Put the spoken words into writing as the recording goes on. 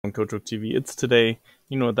on Coach TV. It's today.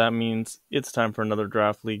 You know what that means. It's time for another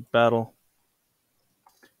Draft League battle.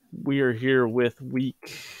 We are here with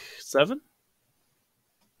week 7?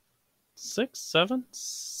 6? 7?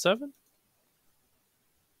 7?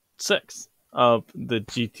 6 of the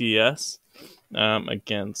GTS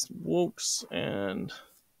against Woex and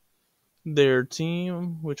their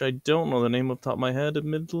team, which I don't know the name off the top of my head,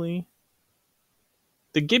 admittedly.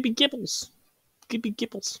 The Gibby Gibbles. Gibby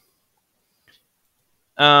Gibbles.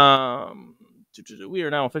 We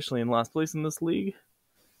are now officially in last place in this league.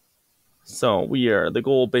 So the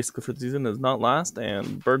goal basically for the season is not last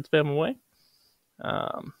and bird spam away.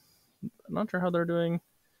 I'm not sure how they're doing.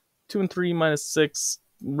 2-3 -6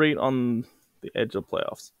 rate on the edge of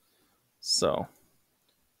playoffs. So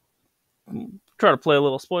try to play a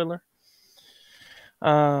little spoiler.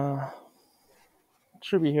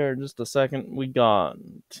 Should be here in just a second. We got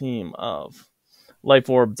team of Life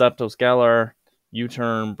Orb, Zapdos, Galar,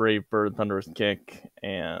 U-Turn, Brave Bird, Thunderous Kick,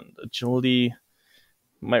 and Agility.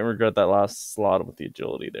 Might regret that last slot with the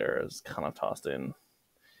Agility there. It's kind of tossed in. You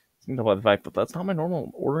can tell by the fact that that's not my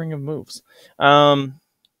normal ordering of moves. Rocky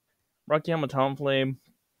Helmet, Taunt Flame,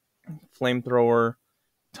 Flamethrower,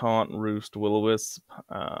 Taunt, Roost, Will-O-Wisp,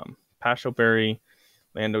 Pasho Berry,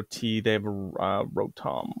 Lando T. They have a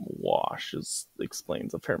Rotom Wash.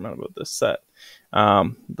 Explains a fair amount about this set.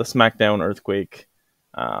 The Smackdown, Earthquake,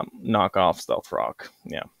 Knockoff, Stealth Rock.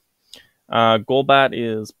 Yeah. Golbat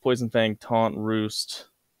is Poison Fang, Taunt, Roost,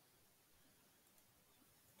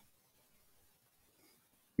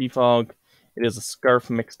 Fog. It is a Scarf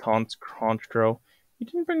Mixed Taunt, Honchkrow. You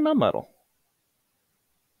didn't bring Melmetal.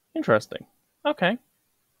 Interesting. Okay.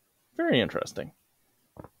 Very interesting.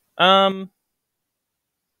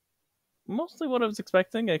 Mostly what I was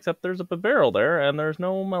expecting, except there's a Bibarel there, and there's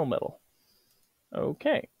no Melmetal.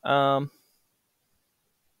 Okay. And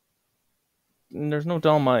there's no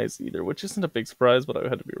Dalmize either, which isn't a big surprise, but I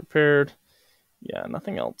had to be prepared. Yeah,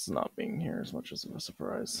 nothing else not being here as much as a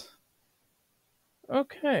surprise.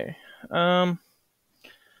 Okay.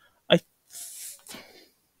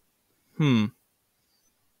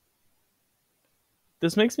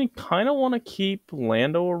 This makes me kind of want to keep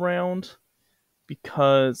Lando around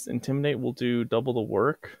because Intimidate will do double the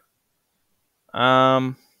work.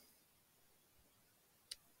 And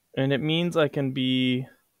it means I can be...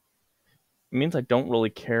 It means I don't really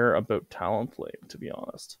care about Talonflame, to be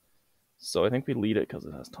honest. So I think we lead it because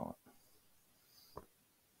it has Taunt.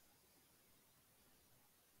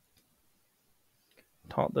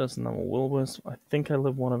 Taunt this, and then we'll Will-O-Wisp. I think I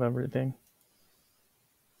live one of everything.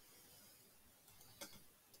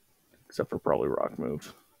 Except for probably Rock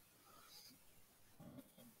Move.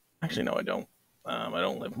 Actually, no, I don't. I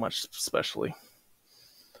don't live much specially.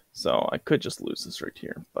 So I could just lose this right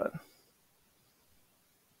here, but...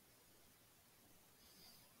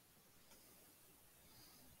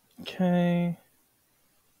 Okay.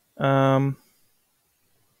 Don't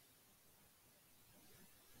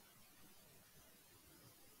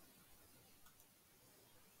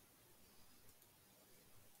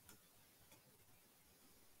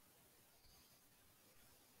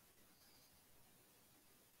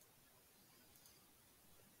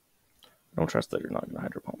trust that you're not going to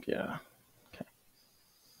Hydro Pump. Yeah. Okay.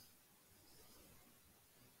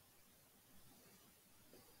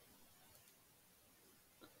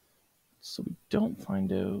 So we don't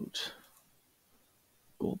find out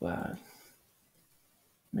Golbat.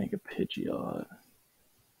 Mega Pidgeot.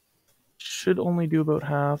 Should only do about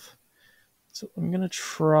half. So I'm going to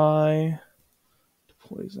try to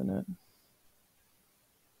poison it.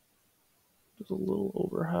 Just a little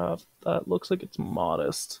over half. That looks like it's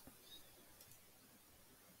modest.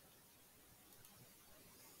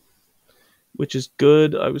 Which is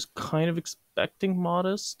good. I was kind of expecting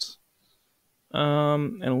modest.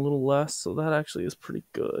 And a little less, so that actually is pretty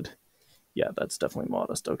good. Yeah, that's definitely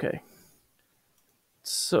modest. Okay.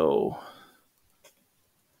 So...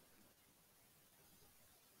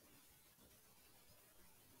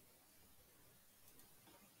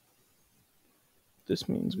 this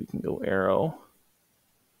means we can go Arrow.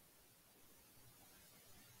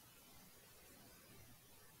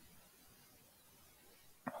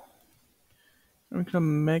 And we're going to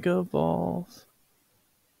Mega Evolve.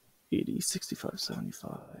 80, 65,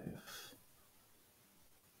 75.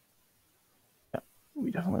 Yeah,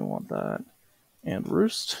 we definitely want that. And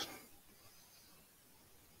Roost.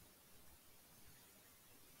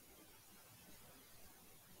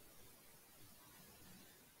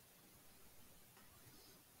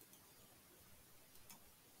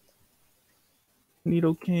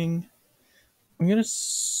 Nidoking. I'm going to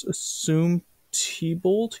assume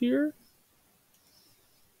T-Bolt here.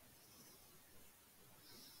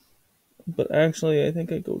 But actually, I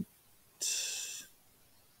think I go.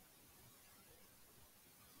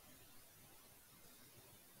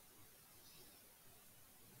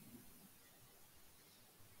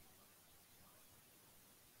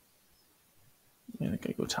 I think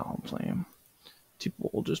I go Talonflame.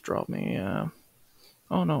 People will just drop me.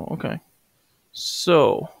 Oh no. Okay.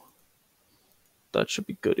 So that should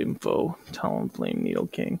be good info. Talonflame, Needle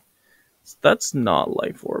King. So that's not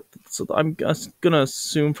Life Orb. So I'm gonna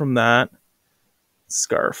assume from that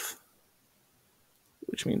Scarf,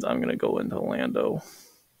 which means I'm gonna go into Lando.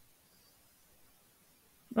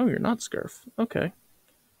 Oh, you're not Scarf. Okay.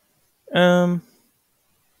 Um,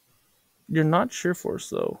 you're not Sheer Force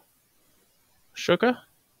though. Shuka?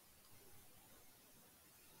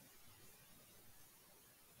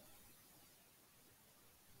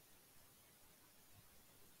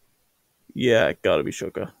 Yeah, it gotta be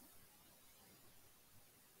Shuka.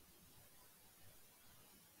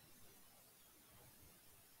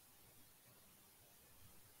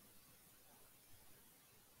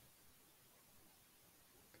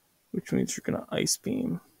 Which means you're gonna Ice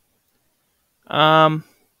Beam.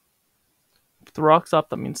 If the rock's up,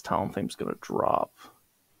 that means Talonflame's gonna drop.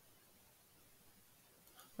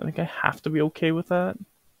 I think I have to be okay with that.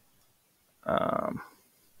 Um,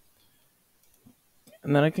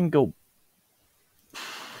 and then I can go.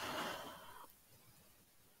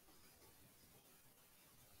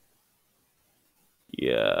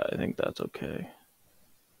 Yeah, I think that's okay.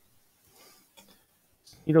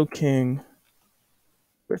 Needle King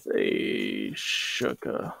with a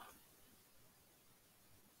Shuka.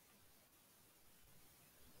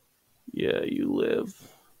 Yeah, you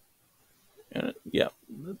live. And yeah,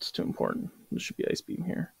 that's too important. There should be Ice Beam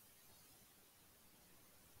here.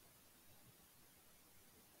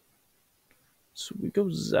 So we go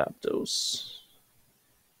Zapdos.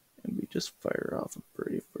 And we just fire off a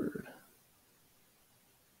Brave Bird.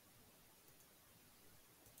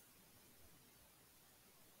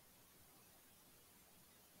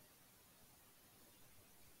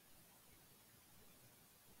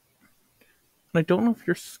 And I don't know if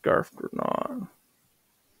you're Scarfed or not.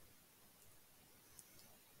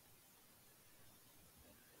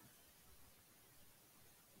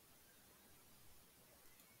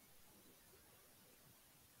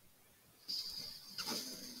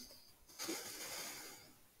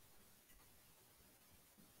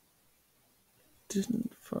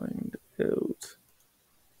 Didn't find out.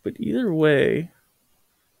 But either way.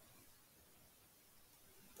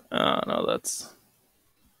 No, that's.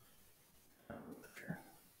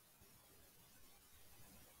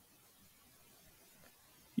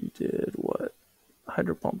 You did what?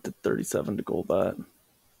 Hydro Pump did 37 to Golbat.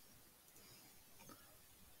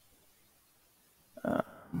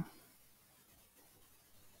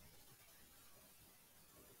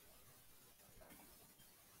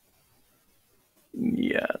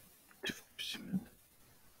 Yeah.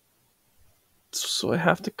 So I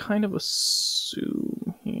have to kind of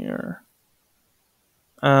assume here.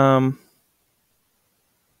 And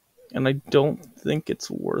I don't think it's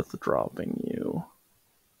worth dropping you.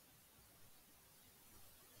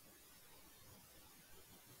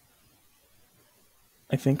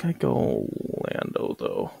 I think I go Lando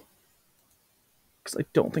though, because I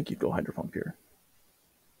don't think you'd go Hydro Pump here.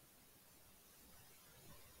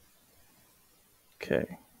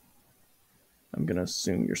 Okay. I'm gonna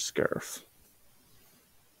assume your Scarf.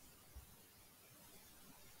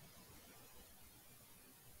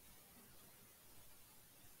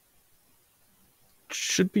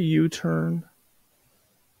 Should be U-turn,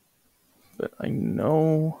 but I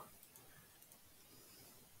know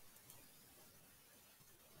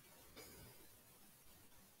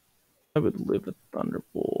I would live a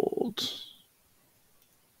Thunderbolt.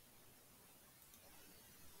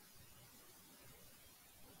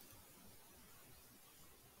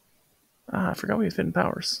 I forgot we have hidden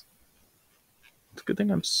powers. It's a good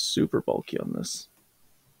thing I'm super bulky on this.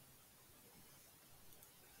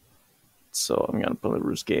 So I'm gonna play the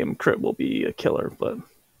Roost game. Crit will be a killer, but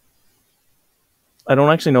I don't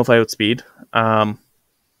actually know if I outspeed.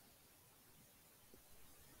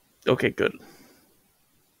 Okay, good.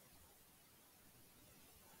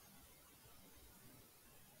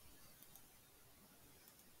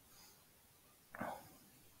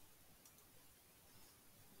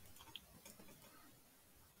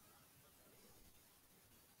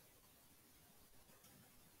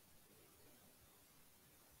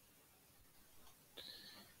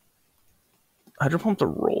 Hydro Pump to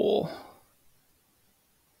roll.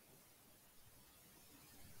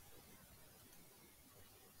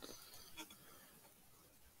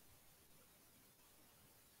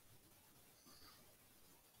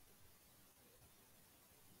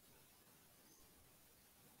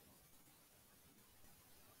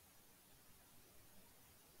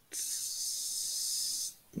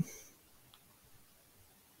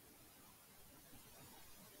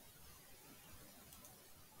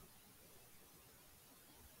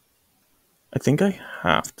 think I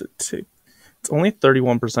have to take. It's only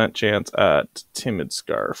 31% chance at Timid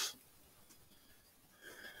Scarf.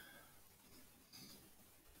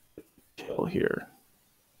 Kill here.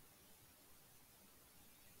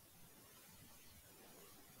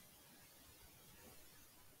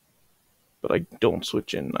 But I don't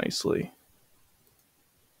switch in nicely.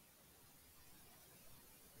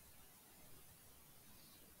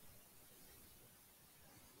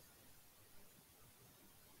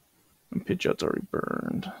 And Pidgeot's already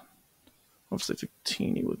burned. Obviously,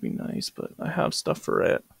 Victini would be nice, but I have stuff for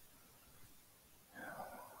it.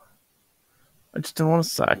 I just didn't want to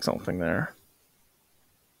sack something there.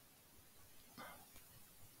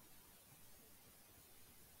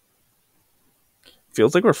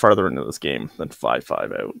 Feels like we're farther into this game than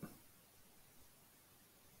 5-5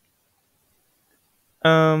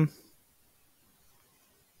 out.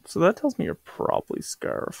 So that tells me you're probably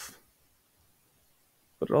Scarf.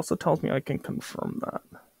 But it also tells me I can confirm that.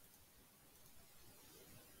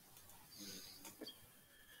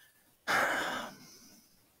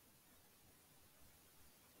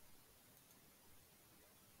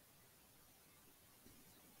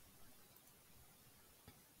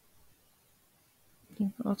 Yeah,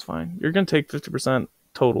 that's fine. You're going to take 50%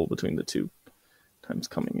 total between the two times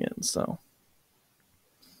coming in, so.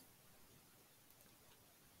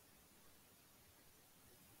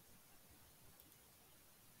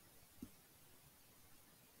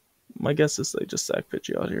 My guess is they just sack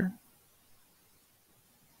Pidgeot here.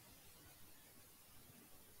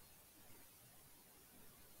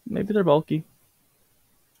 Maybe they're bulky.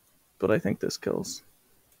 But I think this kills.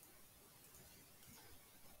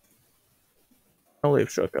 I'll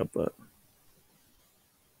leave Shook up, but.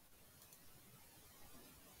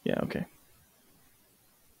 Yeah, okay.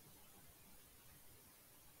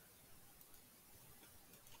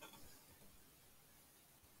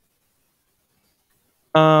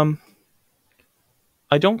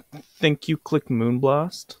 I don't think you click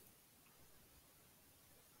Moonblast.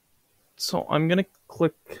 So I'm gonna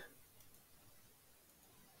click.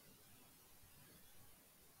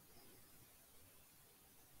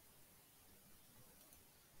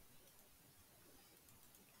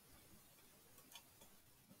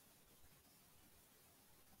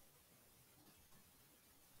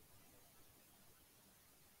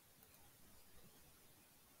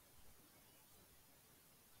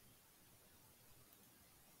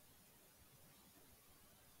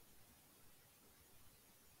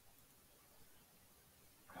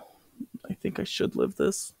 I think I should live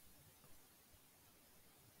this.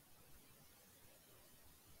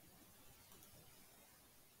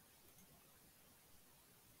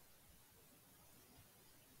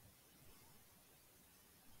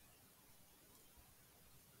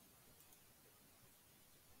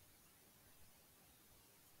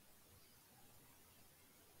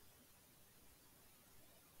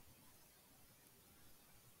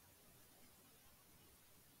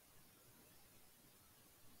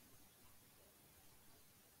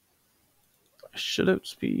 I should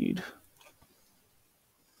outspeed.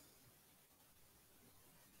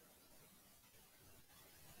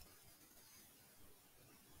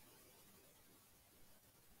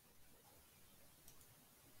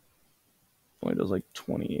 Only does like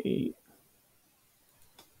 28.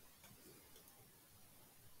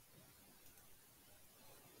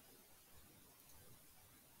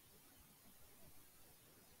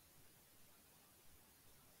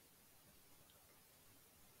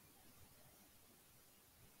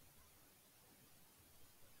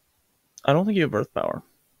 I don't think you have Earth Power.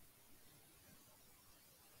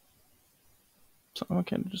 So I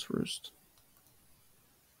can't just roost.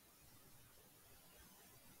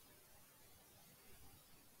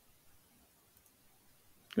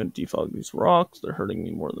 I'm gonna defog these rocks. They're hurting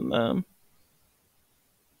me more than them.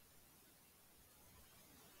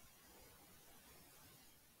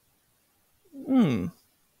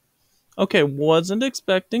 Okay, wasn't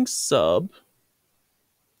expecting sub.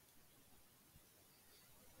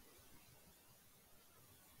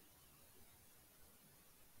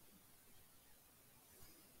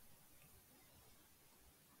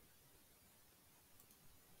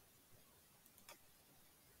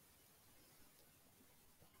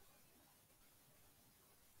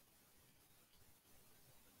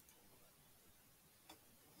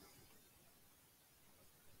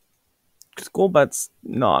 Because Golbat's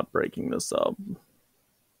not breaking the sub.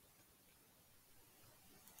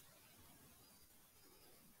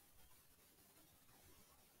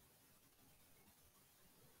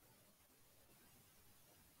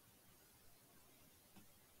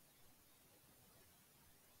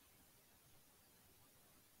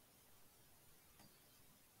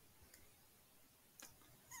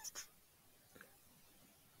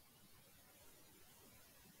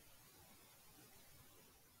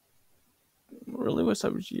 really wish I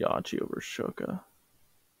was Yachi over Shuka.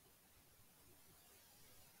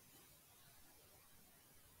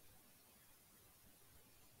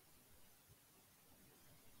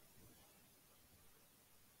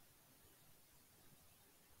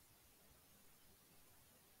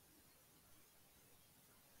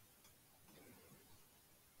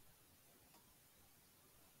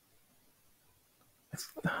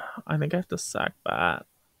 I think I have to sack Bat.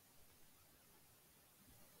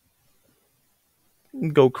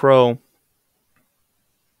 Go Crow.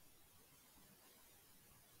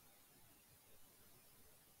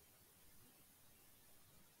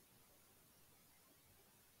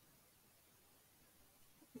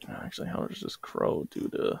 Actually, how does this Crow do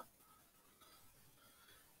to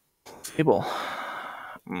Fable?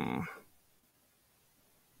 I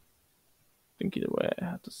think either way I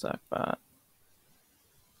have to sack Bat.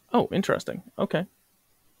 Oh, interesting. Okay.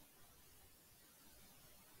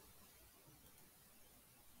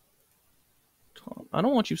 I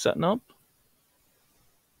don't want you setting up.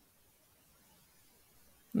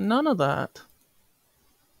 None of that.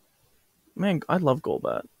 Man, I love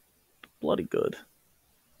Golbat. Bloody good.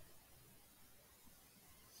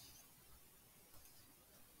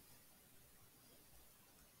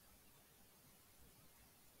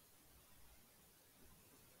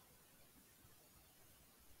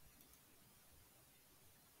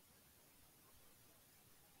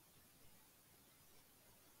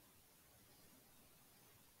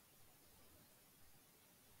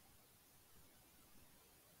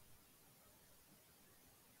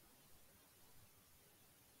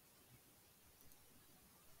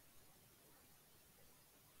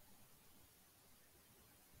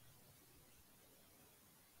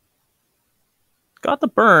 Got the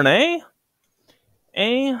burn, eh?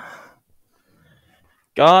 Eh?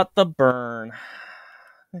 Got the burn.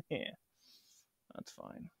 Yeah. That's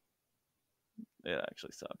fine. It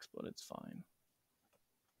actually sucks, but it's fine.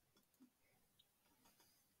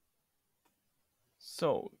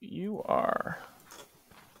 So, you are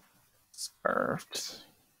scarfed.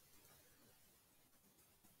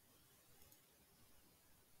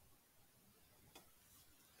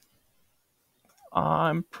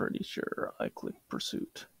 I'm pretty sure I clicked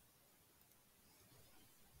Pursuit.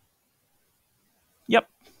 Yep.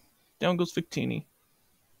 Down goes Victini.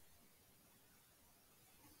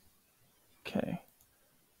 Okay.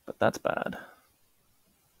 But that's bad.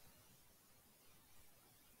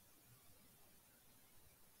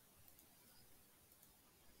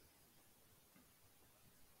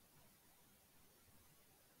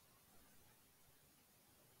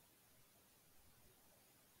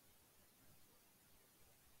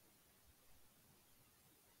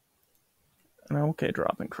 And I'm okay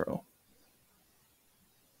dropping Crow.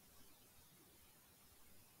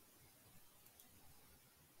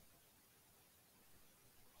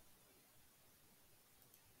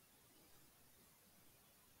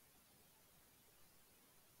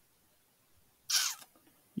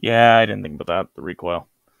 Yeah, I didn't think about that. The recoil.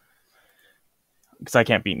 Because I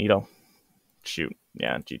can't beat Nito. Shoot.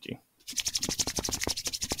 Yeah, GG.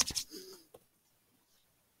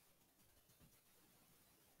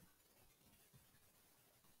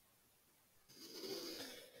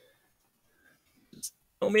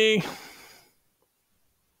 Oh, me.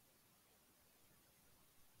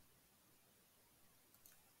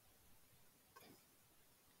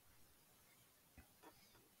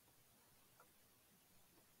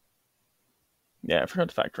 Yeah, I forgot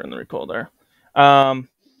to factor in the recoil there. So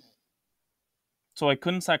I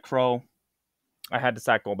couldn't sack Crow. I had to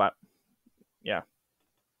sack Golbat. Yeah.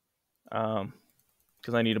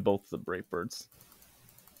 Because I needed both the Brave Birds.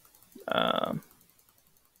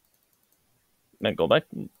 Man, Golbat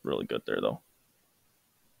really good there though.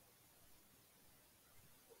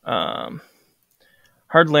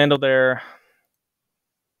 Hard Lando there.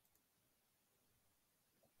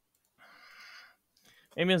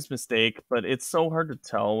 Maybe it's a mistake, but it's so hard to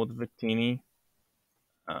tell with Victini.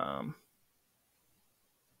 I'd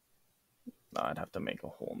have to make a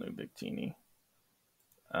whole new Victini.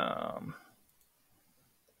 On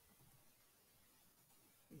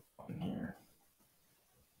here.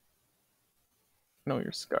 No,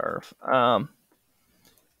 your Scarf.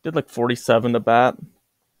 Did like 47 to bat.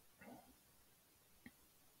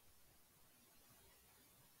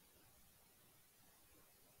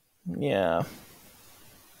 Yeah.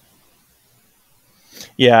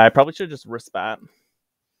 Yeah, I probably should just risk bat.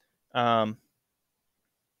 I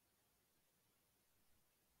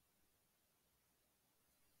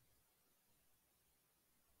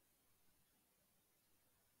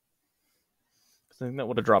think that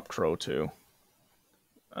would have dropped Crow too.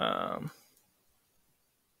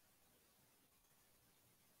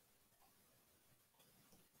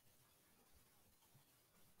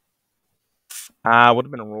 Would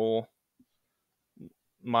have been a roll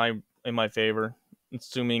in my favor,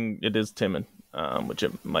 assuming it is timid, which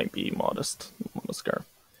it might be modest scarf.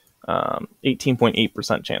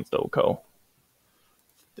 18.8% chance to Oko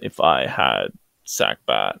if I had sack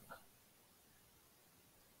bat,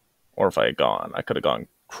 or if I could have gone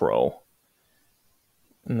Crow,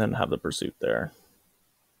 and then have the pursuit there.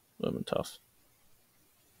 Would have been tough.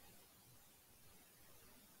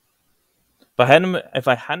 If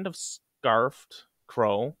I hadn't have scarfed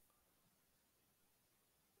Crow,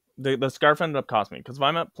 the scarf ended up costing me, because if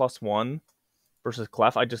I'm at +1 versus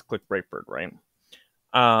Clef, I just click Brightbird, right?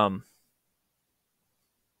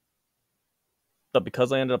 But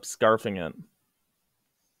because I ended up scarfing it,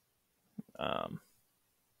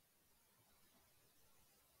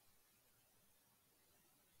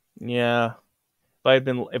 yeah.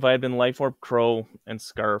 If I had been Life Orb, Crow, and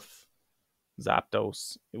Scarf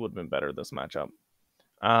Zapdos, it would have been better this matchup.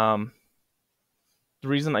 The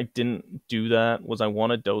reason I didn't do that was I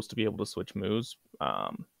wanted Dose to be able to switch moves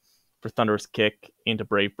for Thunderous Kick into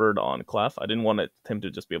Brave Bird on Clef. I didn't want him to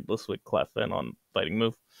just be able to switch Clef in on Fighting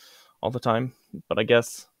Move all the time. But I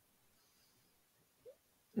guess,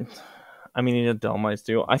 I mean, he did Delmise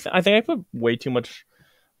too. I think I put way too much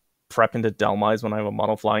prep into Delmise when I have a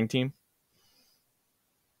Mono Flying team.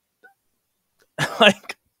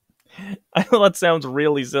 Like, I know that sounds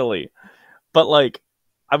really silly, but like,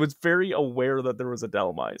 I was very aware that there was a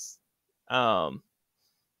Delmise. And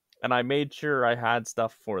I made sure I had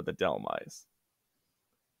stuff for the Delmise,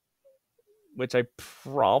 which I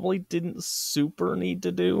probably didn't super need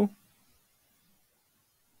to do.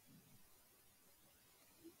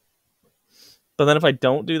 But then if I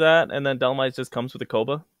don't do that, and then Delmise just comes with a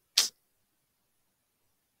Koba,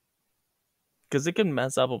 because it can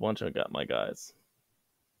mess up a bunch of my guys.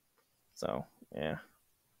 So, yeah.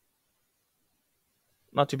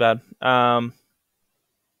 Not too bad. And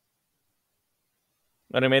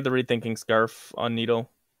I made the Rethinking Scarf on Needle.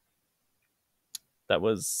 That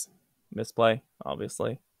was misplay,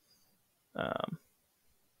 obviously. I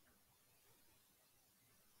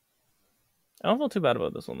don't feel too bad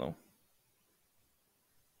about this one, though.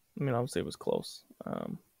 I mean, obviously it was close.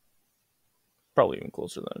 Probably even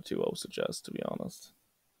closer than a 2-0 suggests, to be honest.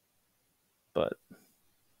 But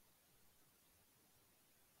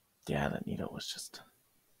yeah, that Nito was just...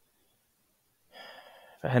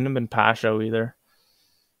 If it hadn't been Pasho either.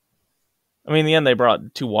 I mean, in the end, they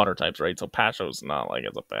brought 2 water types, right? So Pasho's not like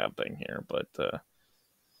it's a bad thing here, but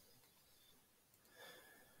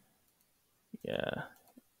yeah.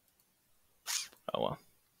 Oh well.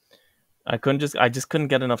 I just couldn't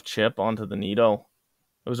get enough chip onto the Nito.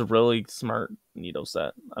 It was a really smart Nito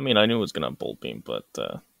set. I mean, I knew it was gonna Bolt Beam, but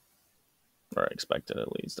or I expected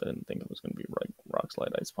at least. I didn't think it was gonna be like Rock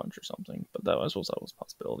Slide, Ice Punch or something, but that was a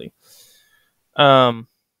possibility.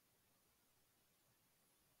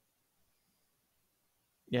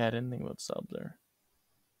 Yeah, I didn't think about sub there.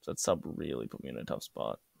 So that sub really put me in a tough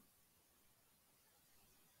spot.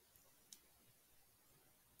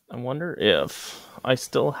 I wonder if I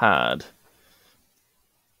still had...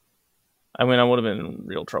 I mean, I would have been in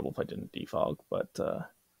real trouble if I didn't defog, but I'm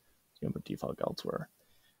going to put defog elsewhere.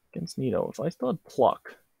 Against Nito, if I still had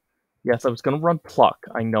Pluck... Yes, I was going to run Pluck.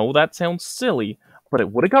 I know that sounds silly, but it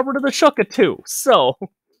would have got rid of the Shuka too, so...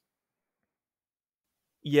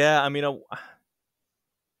 Yeah, I mean,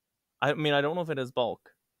 I don't know if it is bulk.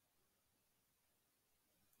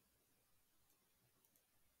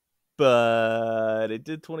 But it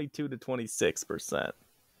did 22 to 26%.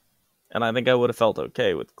 And I think I would have felt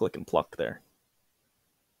okay with clicking Pluck there.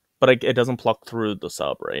 But it doesn't pluck through the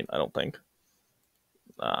sub, right? I don't think.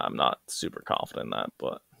 I'm not super confident in that,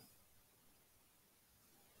 but...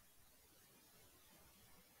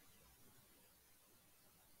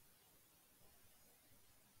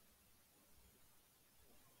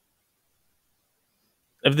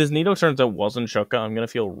 If this Nito turns out wasn't Shuka, I'm going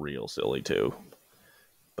to feel real silly too.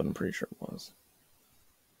 But I'm pretty sure it was.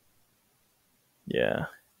 Yeah.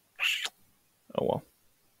 Oh well.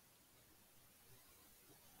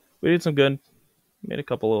 We did some good. Made a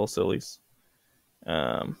couple little sillies.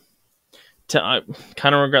 I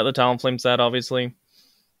kind of regret the Talonflame set, obviously.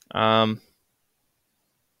 Yeah,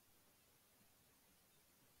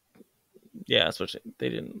 especially they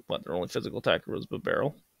didn't let their only physical attacker was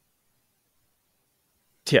Barrel.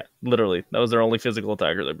 Yeah, literally, that was their only physical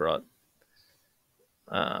attacker they brought.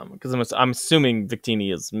 Because I'm assuming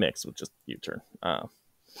Victini is mixed with just U-turn.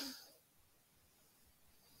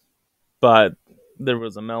 But there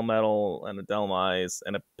was a Melmetal and a Delmise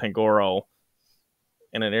and a Pangoro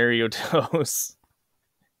and an Ariados.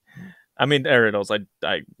 I mean, Ariados,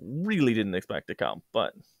 I really didn't expect to come,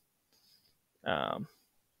 but Um,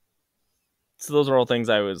 so those are all things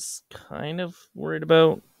I was kind of worried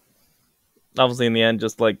about. Obviously, in the end,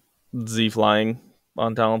 just like Z flying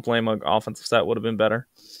on Talonflame, like offensive set would have been better.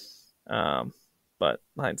 But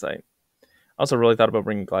hindsight. I also really thought about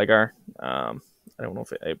bringing Gligar. I don't know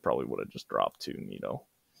if it probably would have just dropped to Nido.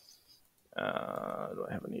 Do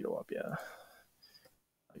I have a Nido up? Yeah.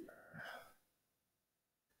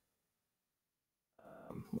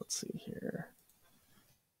 Let's see here.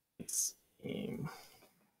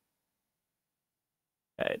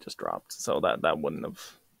 Yeah, it just dropped, so that wouldn't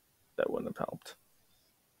have helped.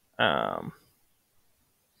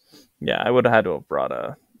 Yeah, I would have had to have brought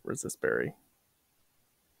a resist berry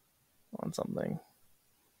on something.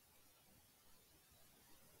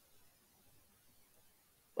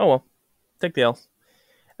 Oh well, take the L.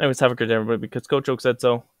 Anyways, have a good day, everybody, because Coach Oak said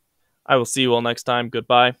so. I will see you all next time.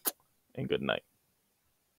 Goodbye and good night.